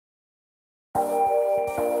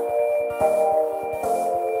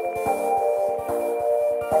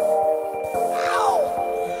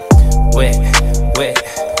Wet, wet,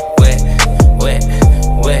 wet, wet,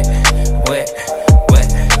 wet, wet, wet,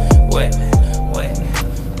 wet, wet.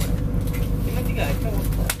 Let me go. Come on.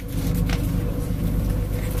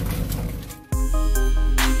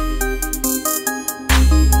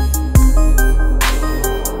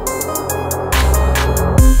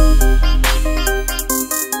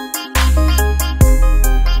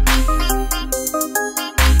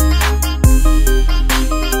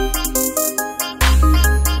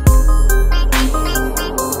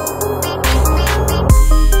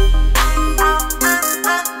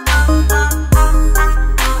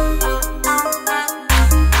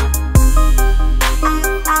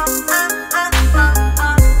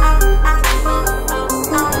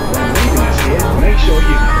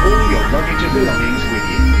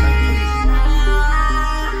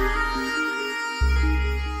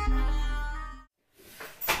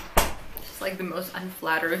 Like the most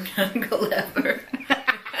unflattering angle ever.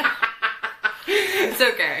 It's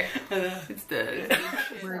okay. It's the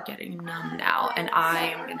we're getting numb now, and I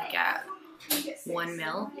am gonna get 1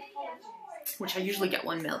 ml, which I usually get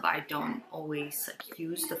 1 ml, but I don't always like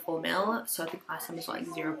use the full ml. So I think last time was like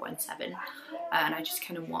 0.7, and I just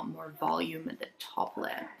kind of want more volume at the top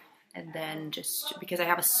lip, and then just because I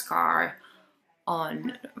have a scar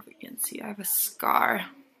on, I don't know if you can see, I have a scar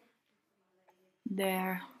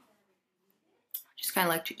there. Just kind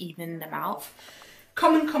of like to even them out.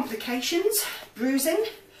 Common complications, bruising.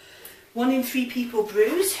 1 in 3 people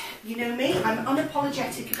bruise. You know me, I'm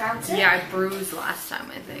unapologetic about it. Yeah, I bruised last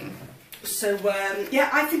time, I think. So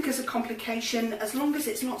yeah, I think as a complication, as long as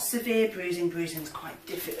it's not severe bruising, bruising is quite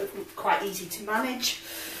difficult, quite easy to manage.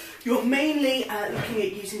 You're mainly looking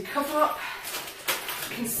at using cover-up,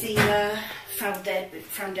 concealer,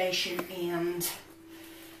 foundation, and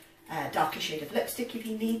darker shade of lipstick if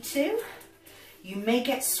you need to. You may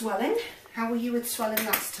get swelling. How were you with swelling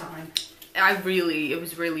last time? It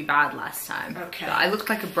was really bad last time. Okay. I looked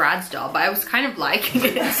like a Brad's doll, but I was kind of liking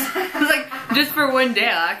it. I was like, just for one day,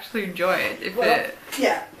 I'll actually enjoy it.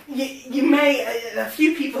 Yeah, you may, a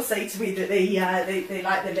few people say to me that they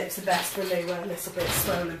like their lips the best when they were a little bit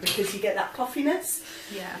swollen, because you get that puffiness.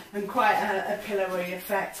 Yeah. And quite a pillowy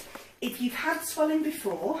effect. If you've had swelling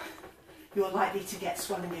before, you're likely to get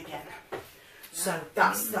swelling again. So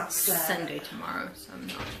that's Sunday tomorrow, so I'm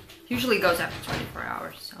not. Usually goes after 24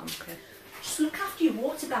 hours, so I'm okay. Just look after your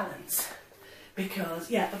water balance, because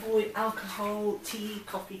yeah, avoid alcohol, tea,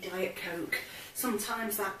 coffee, Diet Coke.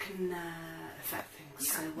 Sometimes that can affect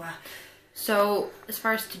things. So as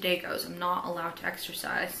far as today goes, I'm not allowed to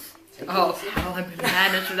exercise. Oh, hell, I've been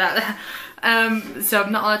managed with that. So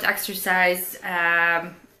I'm not allowed to exercise.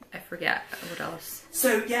 I forget what else.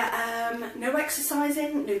 So yeah, no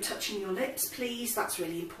exercising, no touching your lips, please. That's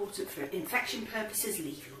really important for infection purposes.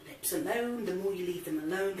 Leave your lips alone. The more you leave them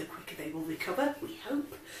alone, the quicker they will recover, we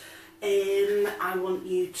hope. I want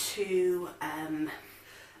you to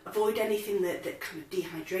avoid anything that kind of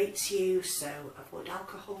dehydrates you, so avoid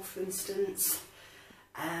alcohol, for instance.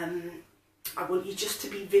 I want you just to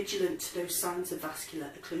be vigilant to those signs of vascular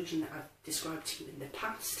occlusion that I've described to you in the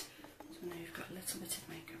past. So now you've got a little bit of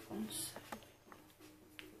makeup on. So.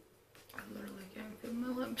 I literally can't feel my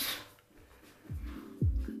lips.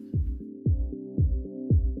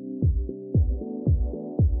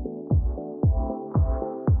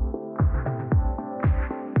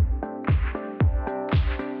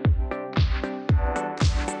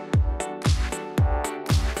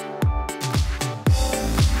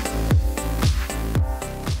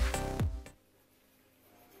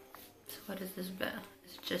 So what is this bit?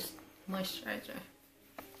 It's just moisturizer.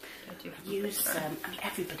 Use I mean,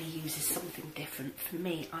 everybody uses something different. For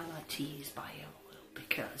me, I like to use bio oil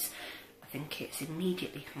because I think it's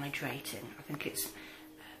immediately hydrating. I think it's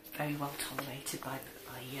very well tolerated by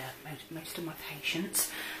most of my patients,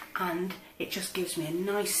 and it just gives me a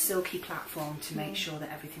nice silky platform to make sure that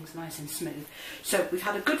everything's nice and smooth. So we've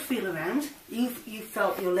had a good feel around. You've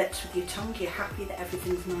felt your lips with your tongue. You're happy that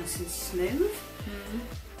everything's nice and smooth.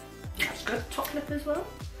 That's good. Top lip as well.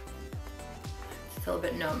 Still a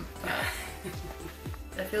bit numb,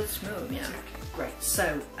 but it feels smooth, yeah. Great.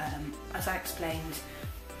 So, as I explained,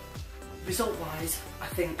 result-wise, I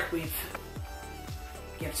think we've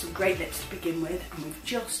some great lips to begin with, and we've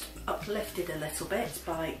just uplifted a little bit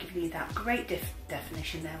by giving you that great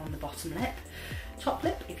definition there on the bottom lip. Top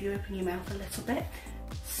lip, if you open your mouth a little bit,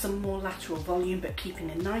 some more lateral volume, but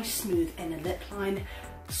keeping a nice smooth inner lip line,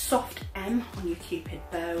 soft M on your cupid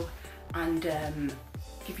bow, and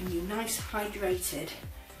giving you nice hydrated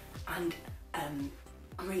and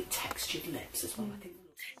great textured lips as well. I think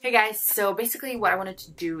Hey guys, so basically what I wanted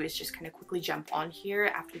to do is just kind of quickly jump on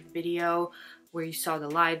here after the video where you saw the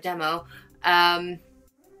live demo, and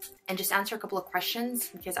just answer a couple of questions,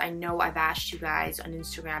 because I know I've asked you guys on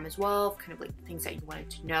Instagram as well, kind of like the things that you wanted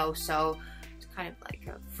to know. So it's kind of like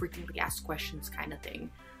a frequently asked questions kind of thing.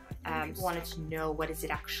 Wanted to know what is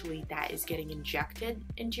it actually that is getting injected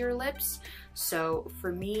into your lips. So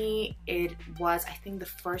for me, it was, I think the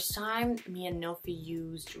first time me and Nofi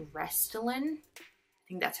used Restylane. I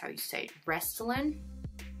think that's how you say it, Restylane.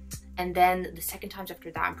 And then the second times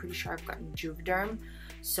after that, I'm pretty sure I've gotten Juvederm.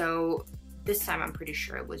 So this time I'm pretty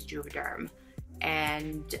sure it was Juvederm.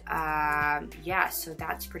 And yeah, so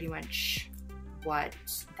that's pretty much what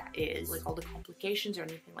that is. Like all the complications or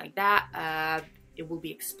anything like that, it will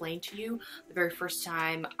be explained to you. The very first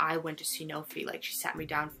time I went to see Nofi, like she sat me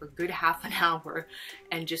down for a good half an hour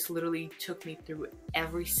and just literally took me through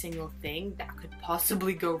every single thing that could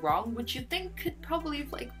possibly go wrong, which you think could probably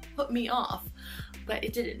have like put me off, but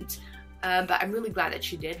it didn't. But I'm really glad that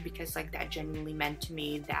she did, because like that genuinely meant to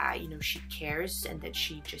me that, you know, she cares and that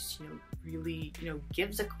she just, you know, really, you know,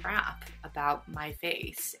 gives a crap about my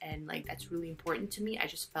face, and like that's really important to me. I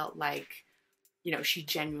just felt like, you know, she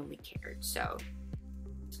genuinely cared. So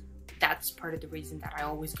that's part of the reason that I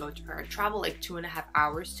always go to her. I travel like 2.5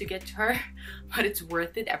 hours to get to her, but it's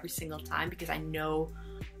worth it every single time, because I know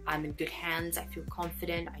I'm in good hands. I feel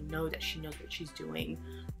confident. I know that she knows what she's doing.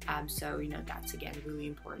 So, you know, that's again really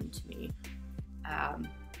important to me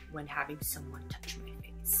when having someone touch my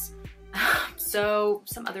face. So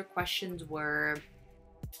some other questions were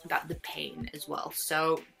about the pain as well.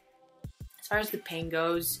 So as far as the pain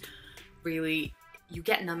goes, really, you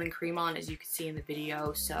get numbing cream on, as you can see in the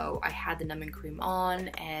video. So I had the numbing cream on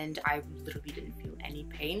and I literally didn't feel any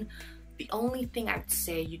pain. The only thing I would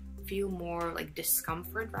say, you'd feel more like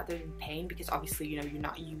discomfort rather than pain, because obviously, you know, you're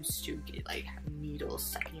not used to like having needles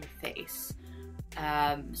stuck in your face.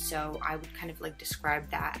 So I would kind of like describe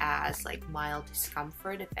that as like mild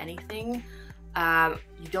discomfort, if anything.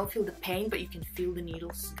 You don't feel the pain, but you can feel the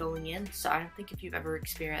needles going in. So I don't think if you've ever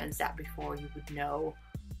experienced that before, you would know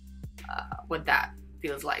what that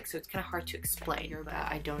feels like. So it's kind of hard to explain, but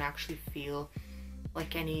I don't actually feel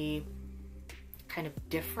like any kind of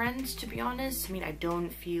difference, to be honest. I mean, I don't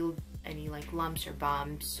feel any like lumps or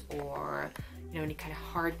bumps or, you know, any kind of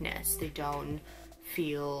hardness. They don't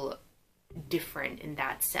feel different in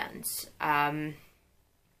that sense. The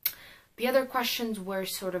other questions were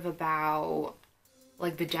sort of about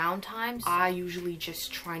like the downtimes. I usually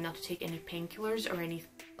just try not to take any painkillers or any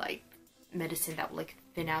like medicine that will like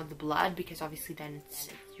thin out the blood, because obviously then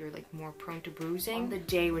you're like more prone to bruising. On the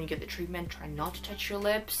day when you get the treatment, try not to touch your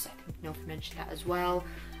lips. I think Nofi mentioned that as well.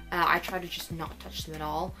 I try to just not touch them at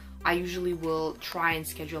all. I usually will try and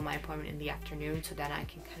schedule my appointment in the afternoon, so then I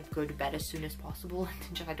can kind of go to bed as soon as possible,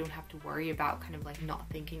 and just I don't have to worry about kind of like not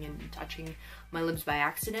thinking and touching my lips by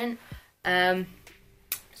accident.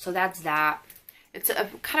 So that's that. It's a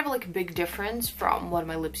kind of like a big difference from what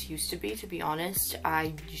my lips used to be honest.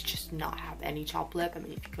 I used to just not have any top lip. I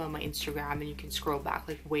mean, if you go on my Instagram and you can scroll back,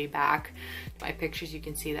 like way back to my pictures, you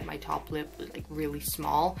can see that my top lip was like really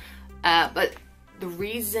small. But the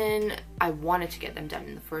reason I wanted to get them done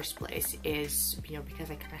in the first place is, you know,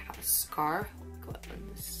 because I kind of have a scar. I'll go up on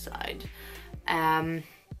this side.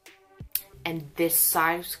 And this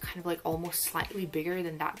side was kind of like almost slightly bigger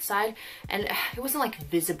than that side, and it wasn't like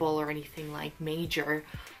visible or anything like major.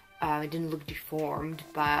 It didn't look deformed,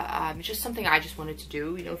 but it's just something I just wanted to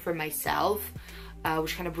do, you know, for myself,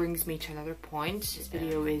 which kind of brings me to another point. This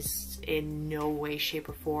video is in no way, shape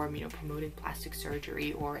or form, you know, promoting plastic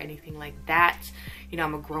surgery or anything like that. You know,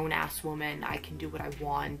 I'm a grown-ass woman. I can do what I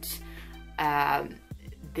want.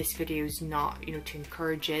 This video is not, you know, to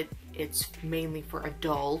encourage it. It's mainly for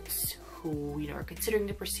adults who, you know, are considering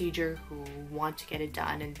the procedure, who want to get it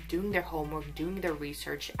done and doing their homework, doing their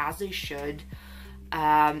research as they should.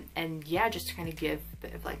 And yeah, just to kind of give a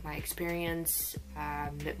bit of like my experience,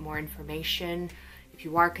 a bit more information if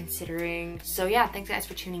you are considering. So yeah, thanks guys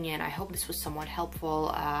for tuning in. I hope this was somewhat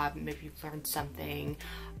helpful. Maybe you've learned something.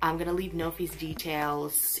 I'm gonna leave Nofi's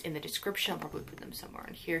details in the description. I'll probably put them somewhere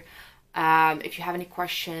in here. If you have any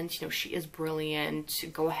questions, you know, she is brilliant.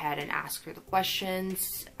 Go ahead and ask her the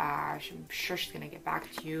questions. I'm sure she's gonna get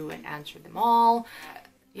back to you and answer them all.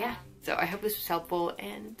 Yeah, so I hope this was helpful,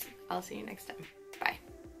 and I'll see you next time.